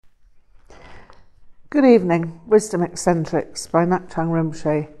Good evening, Wisdom Eccentrics by Ngak'chang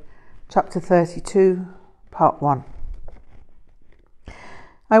Rinpoche, Chapter 32, Part 1.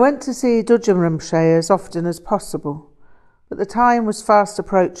 I went to see Dudjom Rinpoche as often as possible, but the time was fast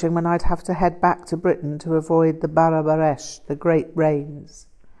approaching when I'd have to head back to Britain to avoid the Barabaresh, the great rains.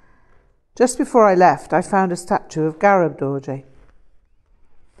 Just before I left, I found a statue of Garab Dorje.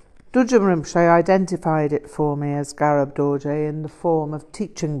 Dudjom Rinpoche identified it for me as Garab Dorje in the form of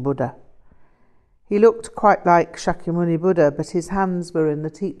teaching Buddha. He looked quite like Shakyamuni Buddha, but his hands were in the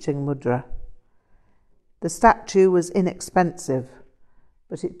teaching mudra. The statue was inexpensive,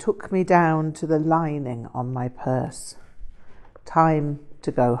 but it took me down to the lining on my purse. Time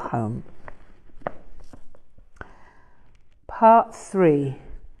to go home. Part 3.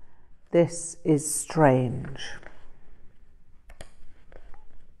 This is strange.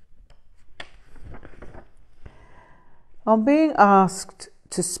 On being asked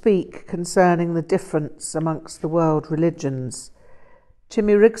to speak concerning the difference amongst the world religions,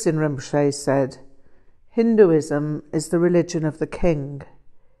 Chimi Rigzin Rinpoche said, "Hinduism is the religion of the king.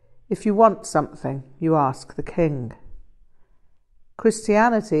 If you want something, you ask the king.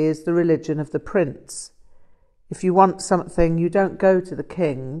 Christianity is the religion of the prince. If you want something, you don't go to the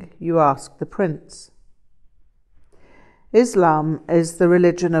king, you ask the prince. Islam is the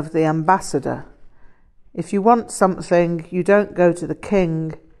religion of the ambassador. If you want something, you don't go to the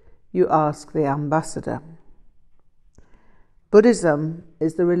king, you ask the ambassador. Buddhism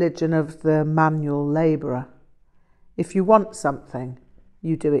is the religion of the manual labourer. If you want something,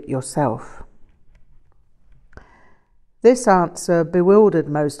 you do it yourself." This answer bewildered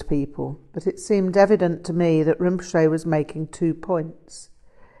most people, but it seemed evident to me that Rinpoche was making 2 points.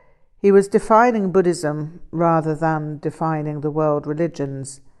 He was defining Buddhism rather than defining the world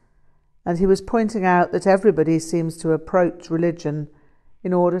religions, and he was pointing out that everybody seems to approach religion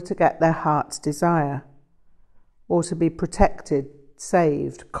in order to get their heart's desire, or to be protected,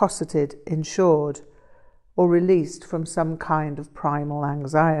 saved, cosseted, insured, or released from some kind of primal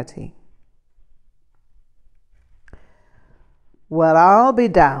anxiety. "Well, I'll be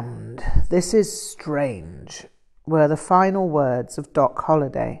damned. This is strange," were the final words of Doc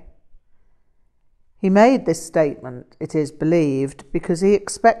Holliday. He made this statement, it is believed, because he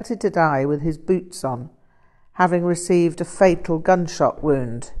expected to die with his boots on, having received a fatal gunshot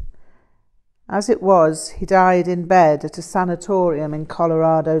wound. As it was, he died in bed at a sanatorium in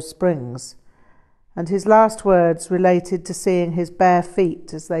Colorado Springs, and his last words related to seeing his bare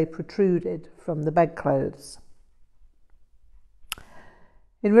feet as they protruded from the bedclothes.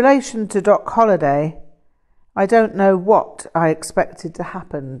 In relation to Doc Holliday, I don't know what I expected to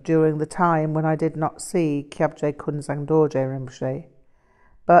happen during the time when I did not see Kyabje Kunzang Dorje Rinpoche,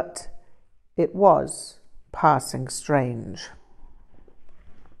 but it was passing strange.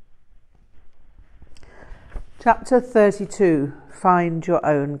 Chapter 32. Find Your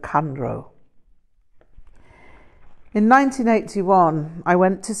Own Khandro. In 1981, I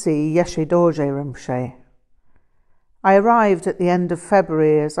went to see Yeshe Dorje Rinpoche. I arrived at the end of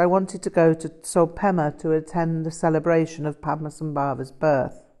February as I wanted to go to Tsopema to attend the celebration of Padmasambhava's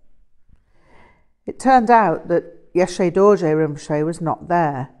birth. It turned out that Yeshe Dorje Rinpoche was not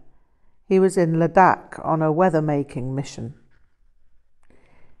there. He was in Ladakh on a weather-making mission.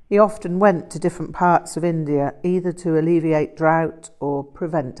 He often went to different parts of India, either to alleviate drought or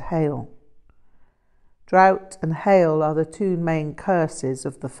prevent hail. Drought and hail are the 2 main curses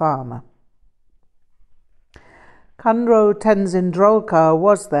of the farmer. Khandro Tenzin Drolkar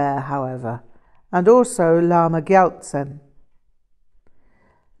was there, however, and also Lama Gyaltsen.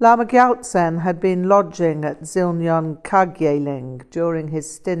 Lama Gyaltsen had been lodging at Zilnyon Kagye-ling during his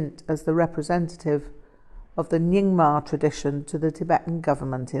stint as the representative of the Nyingma tradition to the Tibetan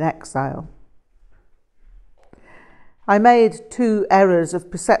government in exile. I made 2 errors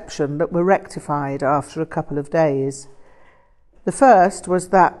of perception that were rectified after a couple of days. The first was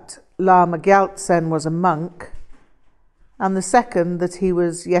that Lama Gyaltsen was a monk, and the second that he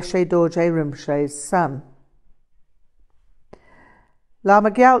was Yeshe Dorje Rinpoche's son.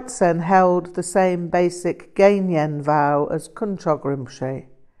 Lama Gyaltsen held the same basic Genyen vow as Kunchog Rinpoche,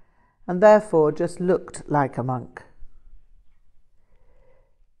 and therefore just looked like a monk.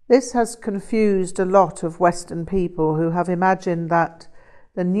 This has confused a lot of Western people who have imagined that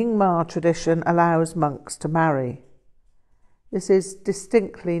the Nyingma tradition allows monks to marry. This is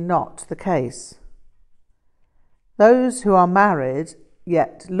distinctly not the case. Those who are married,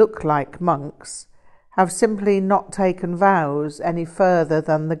 yet look like monks, have simply not taken vows any further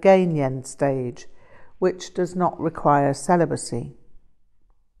than the Genyen stage, which does not require celibacy.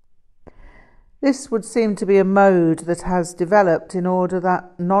 This would seem to be a mode that has developed in order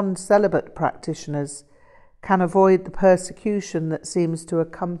that non-celibate practitioners can avoid the persecution that seems to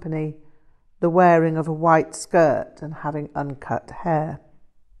accompany the wearing of a white skirt and having uncut hair.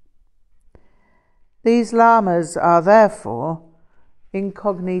 These lamas are therefore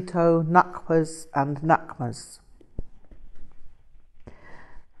incognito Ngakpas and Ngakmas.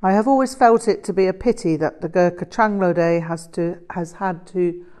 I have always felt it to be a pity that the Gurkha Changlode has had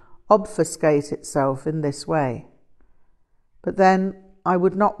to obfuscate itself in this way. But then I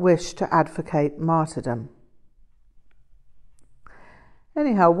would not wish to advocate martyrdom.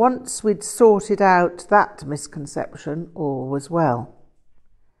 Anyhow, once we'd sorted out that misconception, all was well.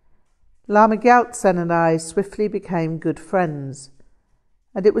 Lama Gyaltsen and I swiftly became good friends,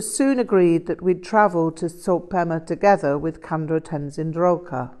 and it was soon agreed that we'd travel to Tsophema together with Khandro Tenzin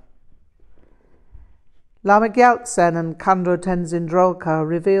Drolkar. Lama Gyaltsen and Khandro Tenzin Drolkar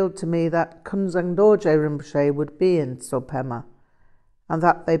revealed to me that Kunzang Dorje Rinpoche would be in Tsophema, and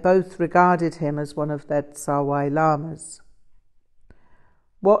that they both regarded him as one of their Tsawai Lamas.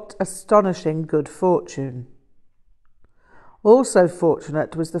 What astonishing good fortune! Also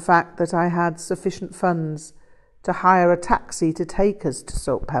fortunate was the fact that I had sufficient funds to hire a taxi to take us to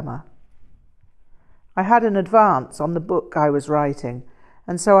Tsophema. I had an advance on the book I was writing,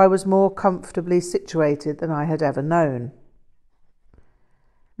 and so I was more comfortably situated than I had ever known.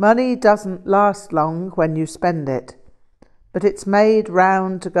 Money doesn't last long when you spend it, but it's made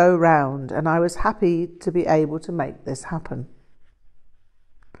round to go round, and I was happy to be able to make this happen.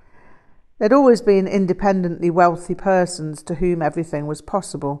 There'd always been independently wealthy persons to whom everything was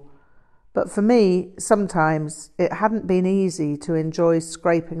possible, but for me, sometimes it hadn't been easy to enjoy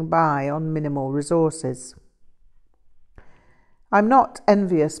scraping by on minimal resources. I'm not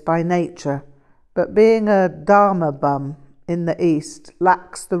envious by nature, but being a Dharma bum in the East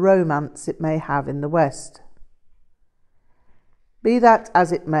lacks the romance it may have in the West. Be that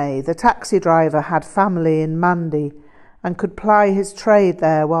as it may, the taxi driver had family in Mandi and could ply his trade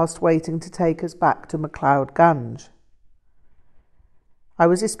there whilst waiting to take us back to MacLeod Ganj. I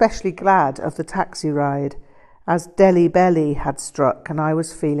was especially glad of the taxi ride, as Delhi Belly had struck and I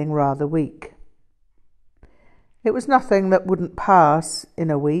was feeling rather weak. It was nothing that wouldn't pass in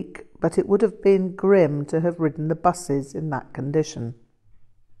a week, but it would have been grim to have ridden the buses in that condition.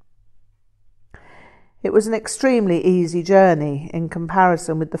 It was an extremely easy journey in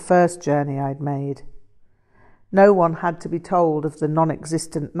comparison with the first journey I'd made. No one had to be told of the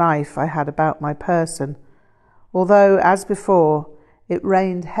non-existent knife I had about my person, although, as before, it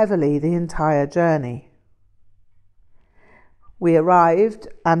rained heavily the entire journey. We arrived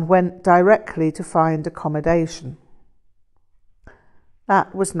and went directly to find accommodation.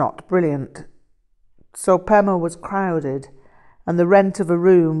 That was not brilliant. Tsophema was crowded, and the rent of a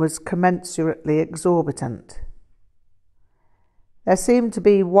room was commensurately exorbitant. There seemed to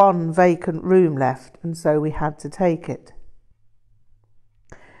be one vacant room left, and so we had to take it.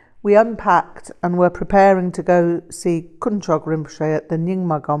 We unpacked and were preparing to go see Kunchog Rinpoche at the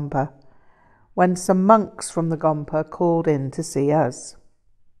Nyingma Gompa, when some monks from the Gompa called in to see us.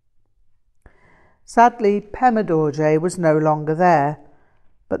 Sadly, Pema Dorje was no longer there,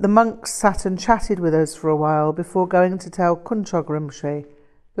 but the monks sat and chatted with us for a while before going to tell Kunchog Rinpoche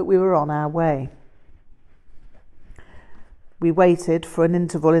that we were on our way. We waited for an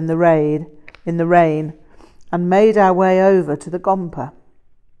interval in the rain, and made our way over to the Gompa.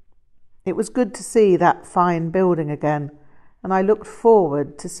 It was good to see that fine building again, and I looked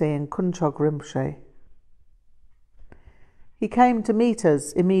forward to seeing Kunchog Rinpoche. He came to meet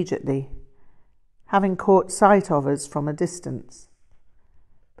us immediately, having caught sight of us from a distance.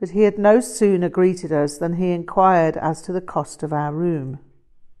 But he had no sooner greeted us than he inquired as to the cost of our room.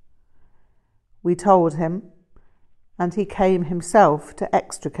 We told him, and he came himself to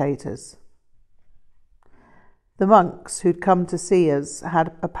extricate us. The monks who'd come to see us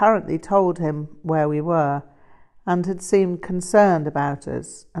had apparently told him where we were, and had seemed concerned about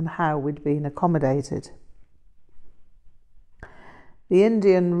us and how we'd been accommodated. The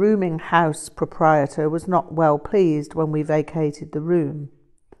Indian rooming house proprietor was not well pleased when we vacated the room.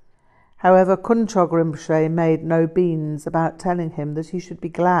 However, Kunchog Rinpoche made no beans about telling him that he should be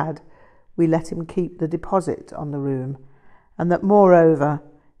glad we let him keep the deposit on the room, and that moreover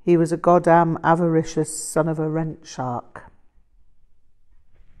he was a goddamn avaricious son of a rent shark.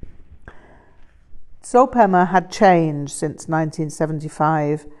 Tsophema had changed since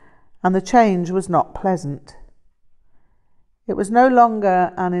 1975, and the change was not pleasant. It was no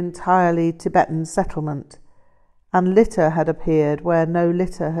longer an entirely Tibetan settlement, and litter had appeared where no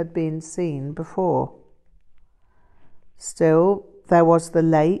litter had been seen before. Still, there was the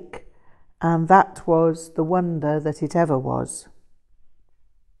lake, and that was the wonder that it ever was.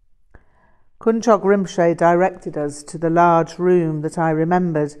 Kunchog Rinpoche directed us to the large room that I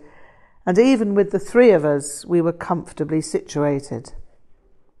remembered, and even with the three of us, we were comfortably situated.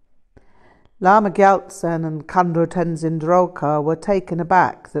 Lama Gyaltsen and Khandro Tenzin Drolkar were taken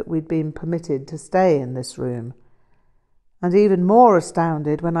aback that we'd been permitted to stay in this room, and even more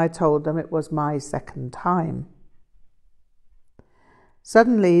astounded when I told them it was my second time.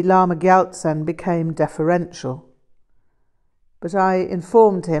 Suddenly Lama Gyaltsen became deferential, but I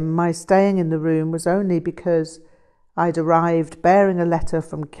informed him my staying in the room was only because I'd arrived bearing a letter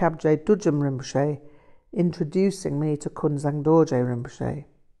from Kyabje Dudjom Rinpoche introducing me to Kunzang Dorje Rinpoche.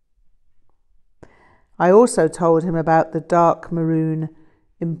 I also told him about the dark maroon,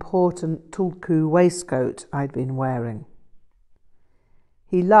 important tulku waistcoat I'd been wearing.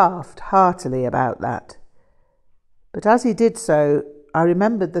 He laughed heartily about that, but as he did so, I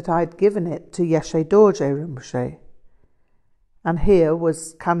remembered that I'd given it to Yeshe Dorje Rinpoche, and here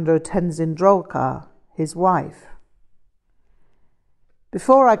was Khandro Tenzin Drolkar, his wife.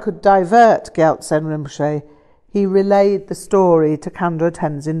 Before I could divert Gyaltsen Rinpoche, he relayed the story to Khandro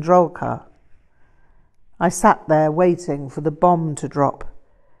Tenzin Drolkar. I sat there waiting for the bomb to drop,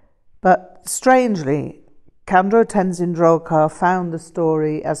 but strangely, Khandro Tenzin Drolkar found the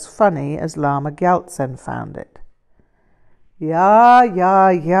story as funny as Lama Gyaltsen found it.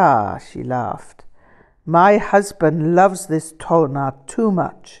 Yeah, she laughed. My husband loves this Tona too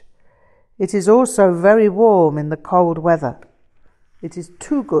much. It is also very warm in the cold weather. It is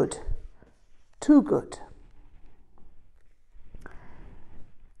too good, too good.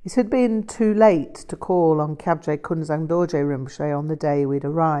 It had been too late to call on Kyabje Kunzang Dorje Rinpoche on the day we'd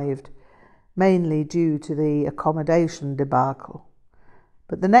arrived, mainly due to the accommodation debacle.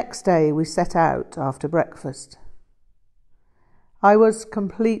 But the next day we set out after breakfast. I was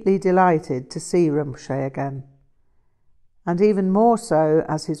completely delighted to see Rinpoche again, and even more so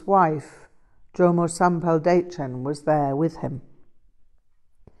as his wife, Jomo Sampel Dechen, was there with him.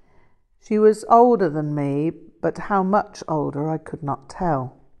 She was older than me, but how much older I could not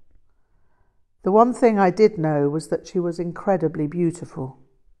tell. The one thing I did know was that she was incredibly beautiful.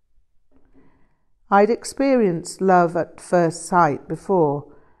 I'd experienced love at first sight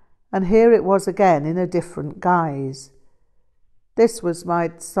before, and here it was again in a different guise. This was my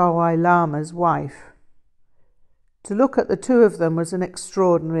Tsawai Lama's wife. To look at the two of them was an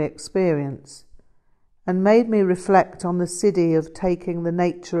extraordinary experience, and made me reflect on the siddhi of taking the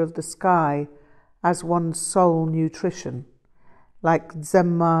nature of the sky as one's soul nutrition, like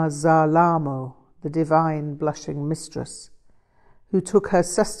Dzemma Za Lamo, the divine blushing mistress, who took her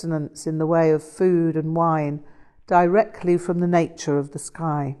sustenance in the way of food and wine directly from the nature of the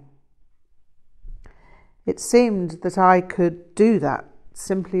sky. It seemed that I could do that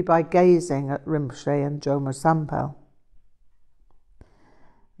simply by gazing at Rinpoche and Jomo Sampel.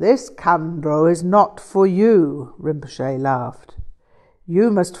 This Khandro is not for you, Rinpoche laughed.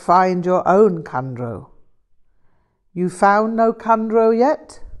 You must find your own Khandro. You found no Khandro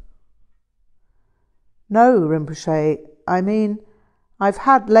yet? No, Rinpoche, I mean, I've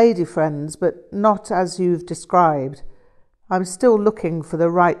had lady friends, but not as you've described. I'm still looking for the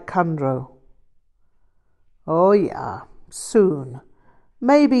right Khandro. Oh yeah, soon.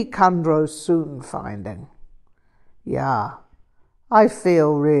 Maybe Khandro's soon finding. Yeah, I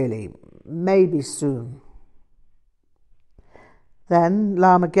feel really, maybe soon. Then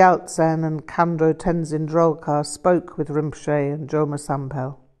Lama Gyaltsen and Khandro Tenzin Drolkar spoke with Rinpoche and Jomo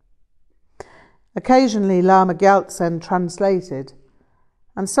Sampel. Occasionally Lama Gyaltsen translated,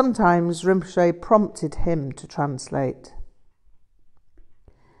 and sometimes Rinpoche prompted him to translate.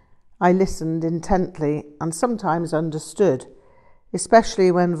 I listened intently and sometimes understood,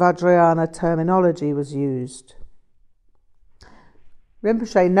 especially when Vajrayana terminology was used.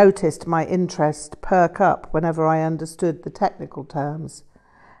 Rinpoche noticed my interest perk up whenever I understood the technical terms,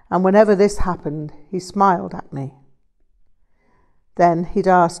 and whenever this happened, he smiled at me. Then he'd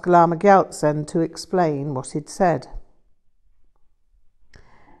ask Lama Gyaltsen to explain what he'd said.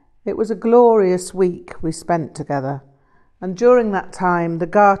 It was a glorious week we spent together, and during that time the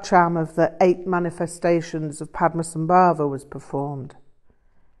Garcham of the 8 manifestations of Padmasambhava was performed.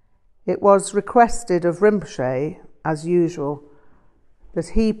 It was requested of Rinpoche, as usual, that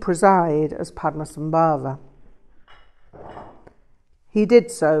he preside as Padmasambhava. He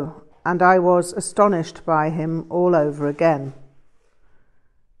did so, and I was astonished by him all over again.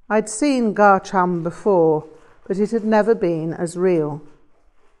 I'd seen Garcham before, but it had never been as real.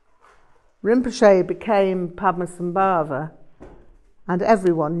 Rinpoche became Padmasambhava, and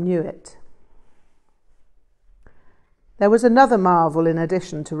everyone knew it. There was another marvel in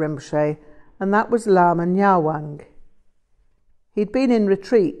addition to Rinpoche, and that was Lama Nyawang. He'd been in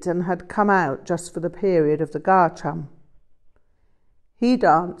retreat and had come out just for the period of the Garcham. He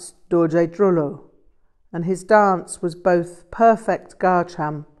danced Dorje Drullo, and his dance was both perfect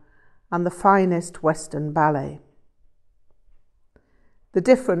Garcham and the finest Western ballet. The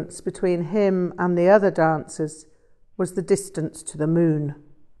difference between him and the other dancers was the distance to the moon.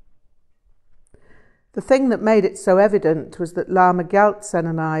 The thing that made it so evident was that Lama Gyaltsen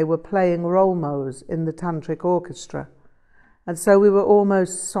and I were playing rolmos in the tantric orchestra, and so we were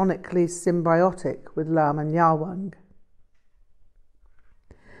almost sonically symbiotic with Lama Nyawang.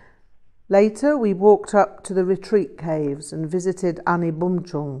 Later we walked up to the retreat caves and visited Annie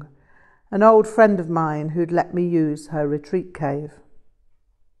Bumchung, an old friend of mine who'd let me use her retreat cave.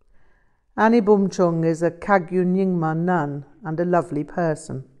 Annie Bumchung is a Kagyu Nyingma nun and a lovely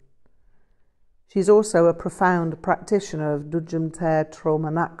person. She's also a profound practitioner of Dudjom Trauma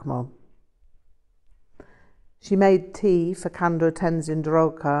Nakmo. She made tea for Khandro Tenzin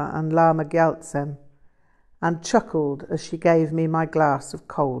Drolkar and Lama Gyaltsen and chuckled as she gave me my glass of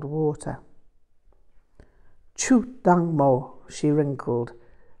cold water. Chut Dangmo, she wrinkled,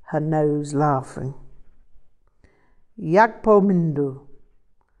 her nose laughing. Yagpo Mindu.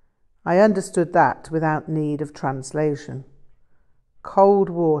 I understood that without need of translation. Cold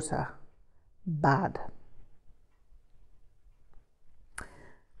water. Bad.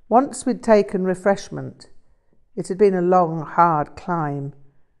 Once we'd taken refreshment, it had been a long, hard climb,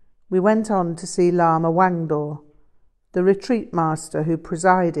 we went on to see Lama Wangdo, the retreat master who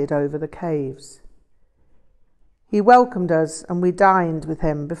presided over the caves. He welcomed us and we dined with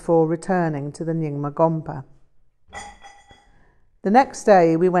him before returning to the Nyingma Gompa. The next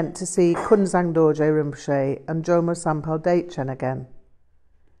day we went to see Kunzang Dorje Rinpoche and Jomo Sampal Dechen again.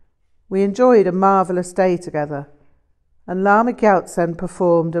 We enjoyed a marvellous day together, and Lama Gyaltsen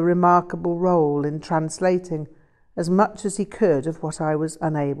performed a remarkable role in translating as much as he could of what I was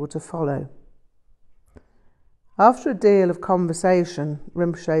unable to follow. After a deal of conversation,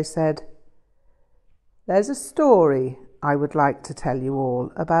 Rinpoche said, "There's a story I would like to tell you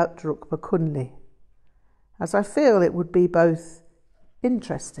all about Drukpa Kunli, as I feel it would be both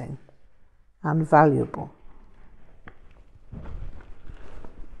interesting and valuable."